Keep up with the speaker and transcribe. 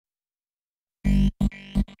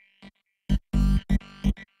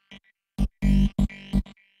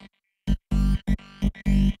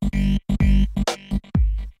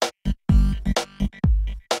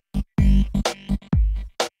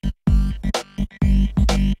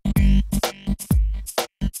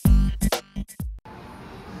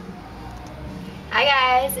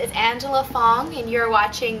Angela Fong and you're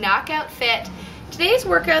watching Knockout Fit. Today's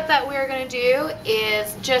workout that we're going to do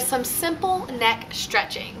is just some simple neck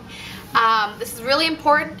stretching. This is really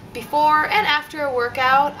important before and after a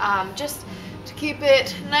workout, just to keep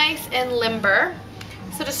it nice and limber.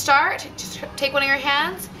 So to start, just take one of your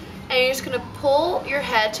hands and you're just going to pull your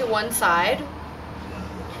head to one side.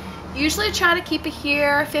 Usually try to keep it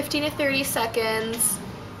here 15 to 30 seconds.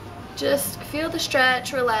 Just feel the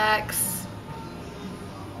stretch, relax.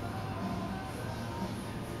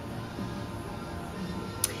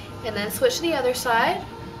 And then switch to the other side.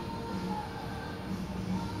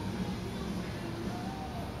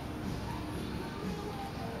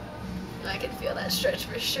 I can feel that stretch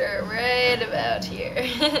for sure, right about here.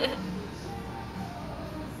 And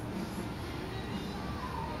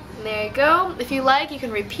there you go. If you like, you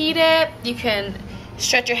can repeat it. You can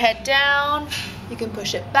stretch your head down. You can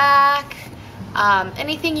push it back.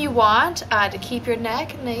 Anything you want to keep your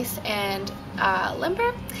neck nice and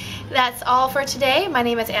limber. That's all for today. My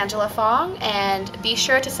name is Angela Fong, and be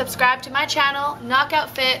sure to subscribe to my channel, Knockout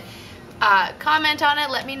Fit. Comment on it.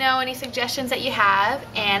 Let me know any suggestions that you have,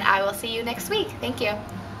 and I will see you next week. Thank you.